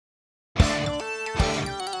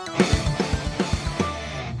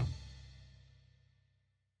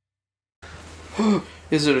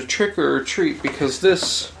Is it a trick or a treat? Because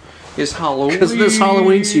this is Halloween. Because this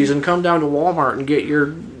Halloween season, come down to Walmart and get your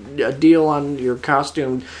deal on your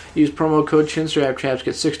costume. Use promo code Chinstrap Chaps,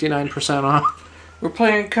 get 69% off. We're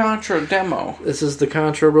playing Contra demo. This is the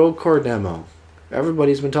Contra Rogue Core demo.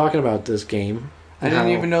 Everybody's been talking about this game. I didn't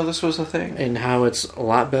even know this was a thing. And how it's a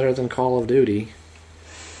lot better than Call of Duty.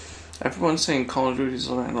 Everyone's saying Call of Duty's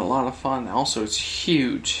a lot of fun. Also, it's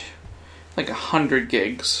huge. Like 100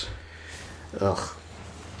 gigs. Ugh.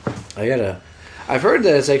 I've heard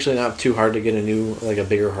that it's actually not too hard to get a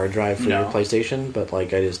bigger hard drive for your PlayStation, but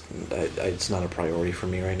like it's not a priority for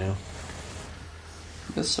me right now.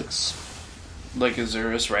 This looks like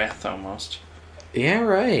Azura's Wrath almost. Yeah,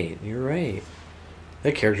 right. You're right.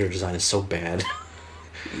 That character design is so bad.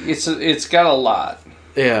 It's got a lot.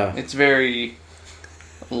 Yeah. It's very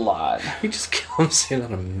a lot. He just comes in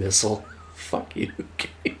on a missile. Fuck you.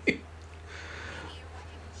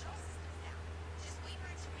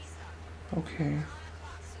 Okay.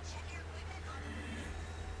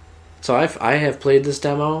 So I have played this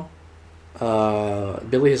demo.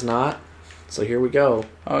 Billy has not. So here we go.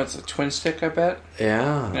 Oh, it's a twin stick, I bet?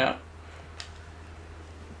 Yeah. Yeah.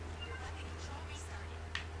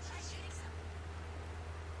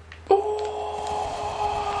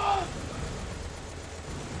 Oh!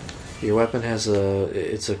 Your weapon has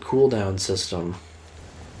it's a cooldown system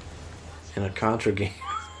in a Contra game.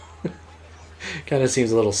 Kind of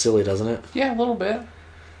seems a little silly, doesn't it? Yeah, a little bit.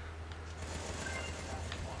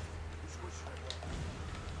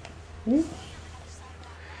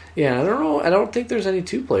 Yeah, I don't know. I don't think there's any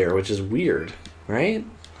two-player, which is weird, right?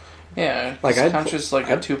 Yeah, like Contra's like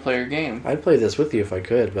a two-player game. I'd play this with you if I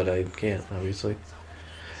could, but I can't, obviously. Do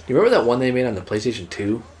you remember that one they made on the PlayStation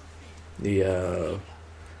 2? The,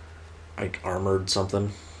 like, Armored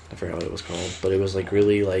something? I forgot what it was called. But it was, like,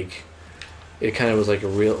 really, like... It kind of was like a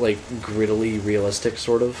real, like, griddly, realistic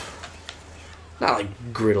sort of. Not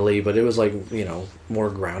like griddly, but it was like, you know,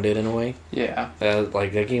 more grounded in a way. Yeah.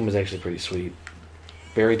 Like, that game was actually pretty sweet.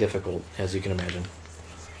 Very difficult, as you can imagine.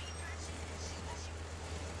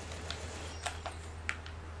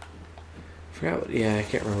 Yeah, I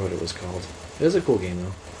can't remember what it was called. It was a cool game,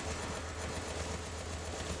 though.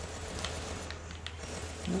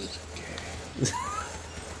 Okay.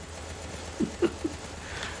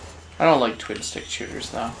 I don't like twin stick shooters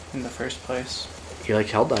though, in the first place. You like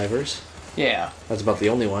Helldivers? Yeah. That's about the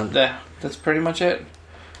only one. That's pretty much it.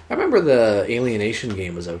 I remember the Alienation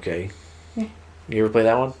game was okay. Yeah. You ever play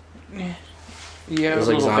that one? Yeah. Yeah, it was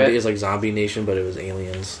like Zombie. It was like Zombie Nation, but it was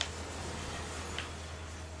aliens.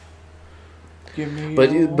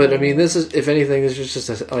 But I mean, this is, if anything, this is just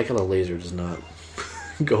I like how the laser does not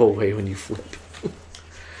go away when you flip.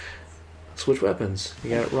 Switch weapons. You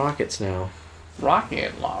got rockets now.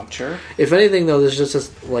 Rocket launcher. If anything, though, this is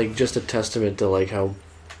just a testament to like how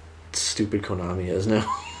stupid Konami is now.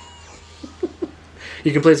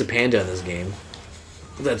 You can play as a panda in this game.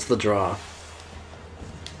 That's the draw.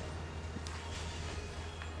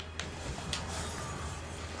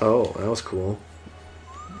 Oh, that was cool.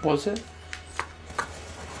 Was it?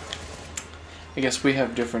 I guess we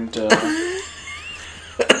have different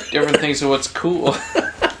different things of what's cool.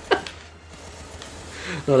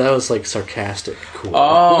 No, that was like sarcastic cool.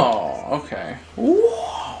 Oh, okay.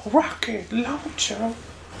 Whoa, rocket launcher.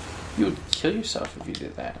 You would kill yourself if you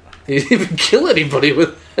did that. You didn't even kill anybody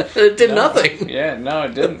with it. It did nothing. Yeah, no,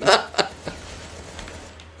 it didn't.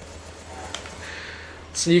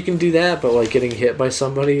 So you can do that, but like getting hit by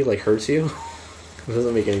somebody like hurts you? It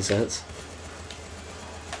doesn't make any sense.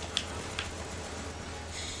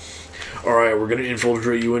 Alright, we're gonna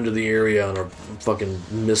infiltrate you into the area on a fucking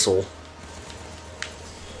missile.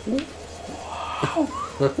 Wow.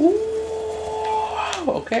 Wow.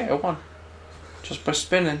 Okay, I won. Just by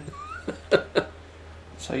spinning.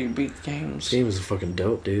 That's how you beat games. This game is fucking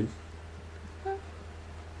dope, dude.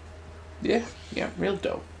 Yeah, real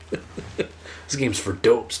dope. This game's for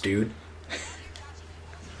dopes, dude.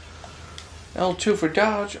 L2 for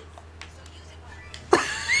dodge.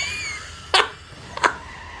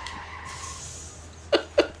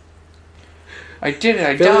 I did it,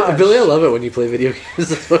 I dodged. Billy, I love it when you play video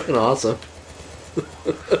games. It's fucking awesome.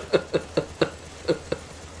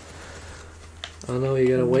 Oh no, you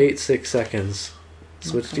gotta wait 6 seconds.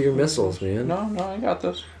 Switch to your missiles, man. No, I got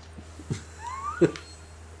this.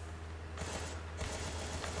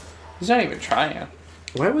 He's not even trying.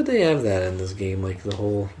 Why would they have that in this game? Like the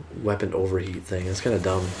whole weapon overheat thing. It's kind of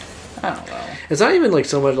dumb. I don't know. It's not even like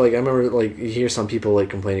so much like I remember like you hear some people like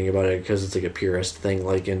complaining about it because it's like a purist thing,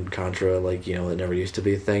 like in Contra, like you know it never used to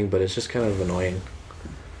be a thing, but it's just kind of annoying.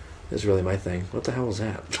 It's really my thing. What the hell was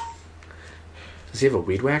that? Does he have a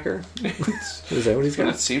weed whacker? Is that what he's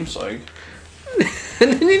got? It seems like.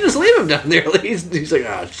 And then you just leave him down there. Like he's like,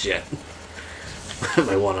 oh shit.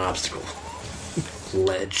 My one obstacle.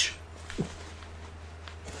 Ledge.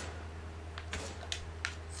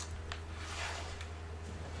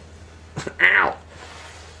 Ow!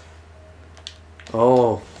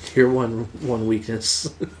 Oh, your one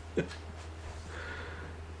weakness.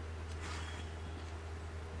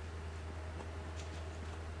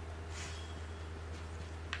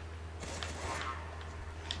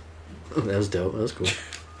 That was dope. That was cool.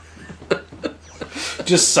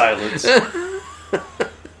 Just silence.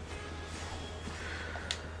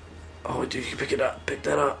 Oh, dude, you pick it up. Pick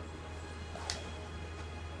that up.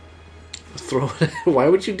 Throw it. Why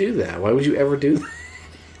would you do that? Why would you ever do that?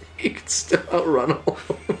 You could still outrun them.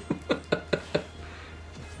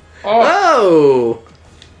 Oh!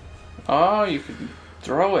 Oh, you could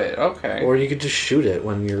throw it. Okay. Or you could just shoot it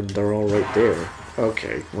when they're all right there.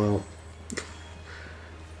 Okay, well.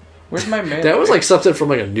 Where's my man? That was like something from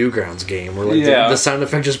like a Newgrounds game where like the sound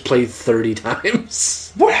effect just played 30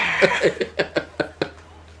 times.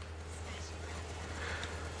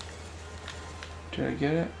 Did I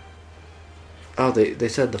get it? Oh, they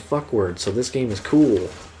said the fuck word, so this game is cool.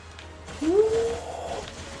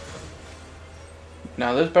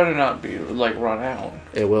 Now this better not be like run out.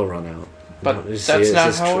 It will run out. But that's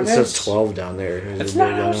not how it is. It says 12 down there. It's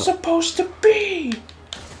not how it's supposed to be.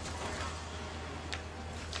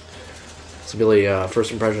 So Billy,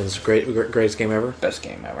 first impressions, greatest game ever? Best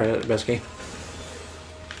game ever. Best game?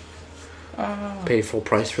 Pay full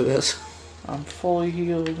price for this? I'm fully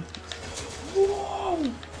healed. Whoa!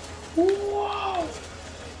 Whoa!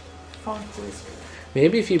 Fuck this.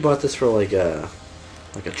 Maybe if you bought this for like a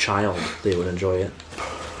child, they would enjoy it.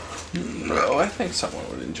 No, I think someone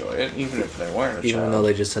would enjoy it, even if they weren't a child. Even though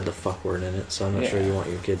they just said the fuck word in it, so I'm not sure you want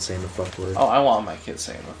your kids saying the fuck word. Oh, I want my kids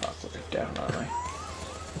saying the fuck word, definitely.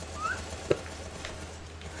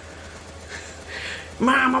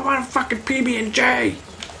 Mom, I want a fucking PB&J!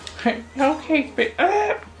 Okay, but...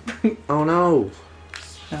 Oh no.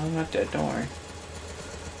 No, I'm not dead, don't worry.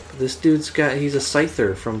 This dude's he's a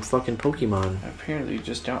scyther from fucking Pokemon. Apparently you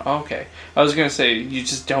just don't... Okay. I was gonna say, you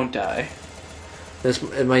just don't die.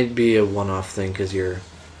 It might be a one-off thing, because you're...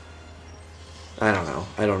 I don't know.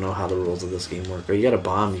 I don't know how the rules of this game work. Or you got a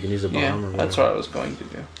bomb, you can use a bomb. Yeah, or whatever. that's what I was going to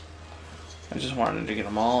do. I just wanted to get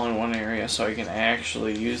them all in one area so I can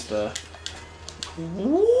actually use the...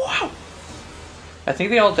 Wow! I think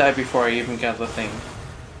they all died before I even got the thing.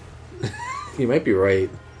 You might be right.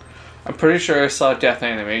 I'm pretty sure I saw death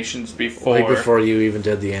animations before. Like before you even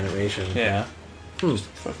did the animation. Yeah. Just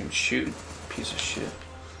fucking shoot. Piece of shit.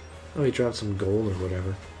 Oh, he dropped some gold or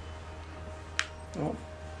whatever. Oh.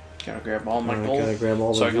 Gotta grab all my gold. Gotta grab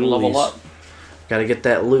all so the I can level up. Gotta get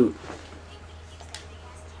that loot.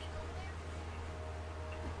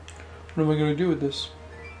 What am I gonna do with this?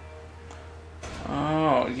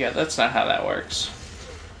 Oh, yeah, that's not how that works.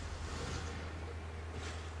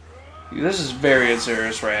 This is very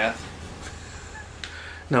Azura's Wrath.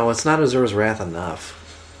 No, it's not Azura's Wrath enough.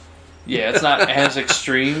 Yeah, it's not as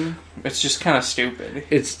extreme. It's just kind of stupid.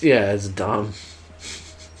 It's dumb.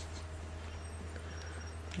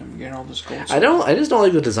 I'm getting all this gold. I just don't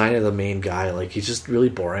like the design of the main guy. Like, he's just really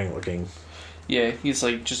boring looking. Yeah, he's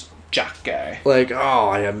like just jock guy. Like, oh,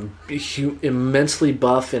 I am immensely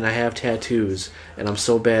buff and I have tattoos and I'm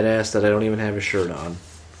so badass that I don't even have a shirt on.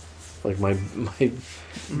 Like my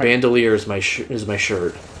bandolier is my shirt.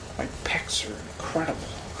 My pecs are incredible.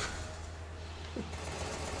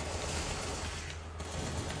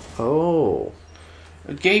 Oh,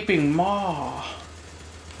 A gaping maw.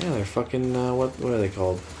 yeah, they're fucking what are they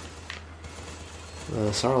called? The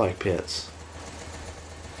Sarlacc pits.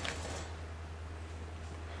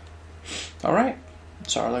 Alright.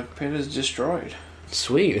 Sarlacc pit is destroyed.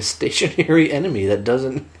 Sweet, a stationary enemy that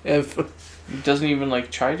doesn't have... It doesn't even,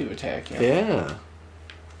 like, try to attack you. Yeah.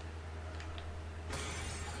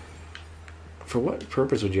 For what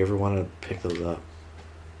purpose would you ever want to pick those up?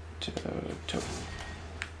 To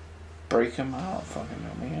break him out. Fucking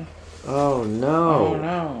know, man. Oh, no. Oh,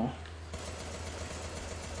 no.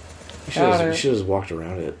 You should have just walked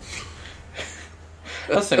around it.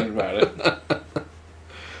 I was thinking about it.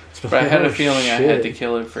 But I had a feeling I had to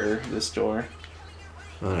kill it for this door.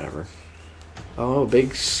 Whatever. Oh,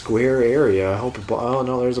 big square area. I hope. Oh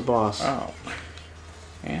no, there's a boss. Oh,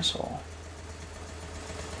 asshole!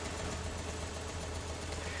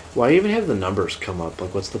 Why even have the numbers come up?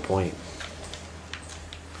 Like, what's the point?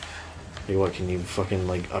 Like, what? Can you fucking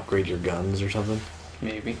like upgrade your guns or something?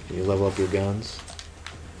 Maybe. Can you level up your guns?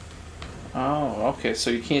 Oh, okay.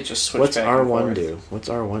 So you can't just switch. What's back R1 and forth. do? What's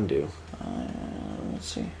R1 do?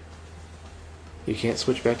 You can't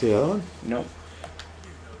switch back to the other one? Nope.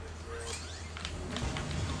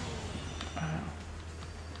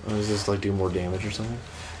 Or does this like do more damage or something?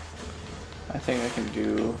 I think I can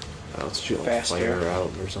do. Oh, let's shoot like faster. fire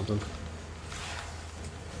out or something.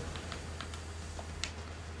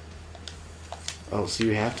 Oh, so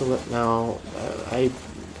you have to let now. I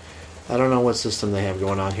don't know what system they have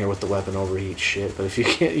going on here with the weapon overheat shit, but if you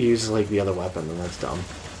can't use like the other weapon, then that's dumb.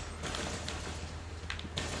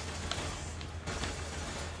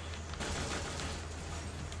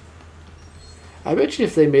 I bet you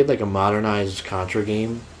if they made like a modernized Contra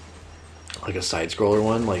game, like a side-scroller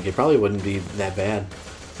one, like it probably wouldn't be that bad.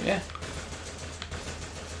 Yeah.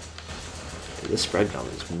 Dude, this spread gun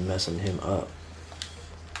is messing him up.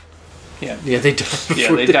 Yeah. Yeah, they died before.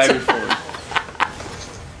 Yeah, they died before.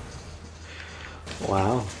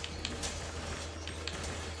 Wow.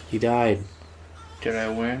 He died. Did I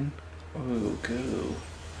win? Ooh, goo.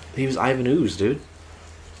 He was Ivan Ooze, dude.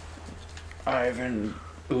 Ivan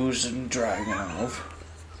Oozing Dragonov.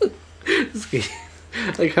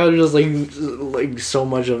 Like how there's like so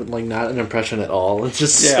much of like not an impression at all. It's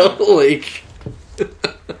just Yeah. so like.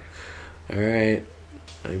 All right,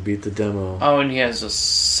 I beat the demo. Oh, and he has a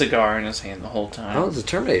cigar in his hand the whole time. Oh, it's a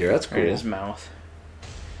Terminator. That's cool. Right in his mouth.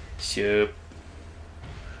 Yup.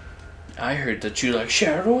 I heard that you like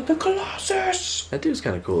Shadow of the Colossus. That dude's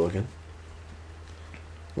kind of cool looking.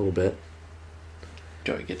 A little bit.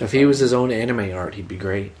 Do I get to If fight he was him? his own anime art, he'd be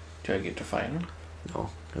great. Do I get to fight him? No,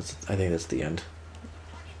 I think that's the end.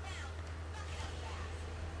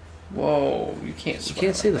 Whoa, you can't You swear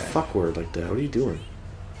can't say the like that. fuck word like that. What are you doing?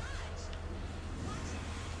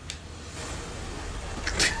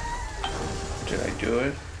 Did I do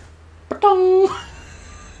it? Ba-dong!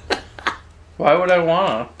 Why would I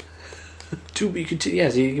wanna? To be continued. Yeah,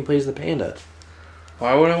 so you can play as the panda.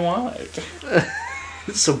 Why would I want it?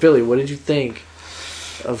 So Billy, what did you think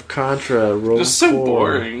of Contra Rogue It was so Core?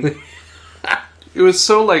 boring. It was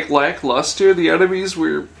so like lackluster. The enemies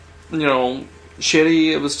were,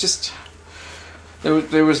 shitty. It was just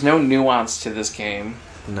there was no nuance to this game.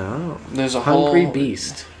 No. There's a Hungry whole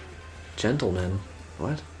Beast. Gentleman.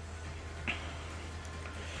 What?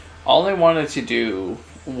 All they wanted to do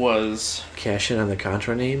was Cash in on the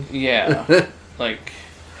Contra name? yeah, like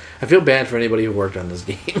I feel bad for anybody who worked on this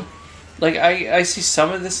game. like I see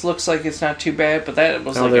some of this looks like it's not too bad, but that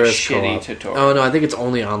was like there a is shitty co-op. tutorial. Oh no, I think it's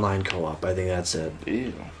only online co-op. I think that's it.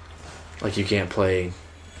 Ew. Like you can't play.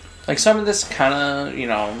 Like some of this kind of,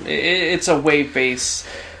 it's a wave base.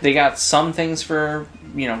 They got some things for,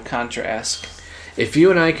 Contra-esque. If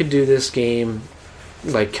you and I could do this game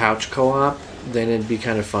like couch co-op, then it'd be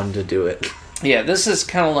kind of fun to do it. Yeah, this is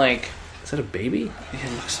kind of like... Is that a baby?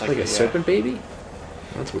 It looks Like a serpent baby?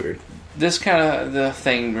 That's weird. This kind of the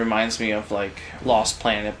thing reminds me of, like, Lost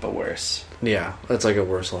Planet, but worse. Yeah, that's like a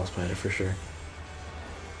worse Lost Planet for sure.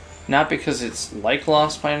 Not because it's like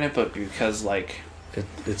Lost Planet, but because, like...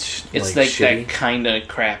 It's It's like like that shitty. kind of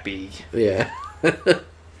crappy. Yeah.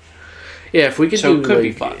 Yeah, if we could So do it could be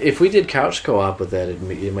like, fun. if we did couch co-op with that,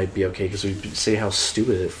 it might be okay because we'd say how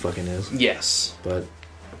stupid it fucking is. Yes. But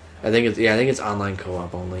I think it's online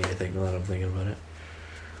co-op only. I think now that I'm thinking about it.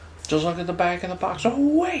 Just look at the back of the box. Oh,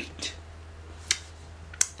 wait!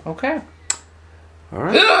 Okay. All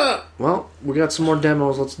right. Well, we got some more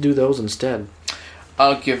demos. Let's do those instead.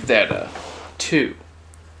 I'll give that a 2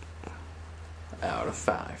 out of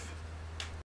 5.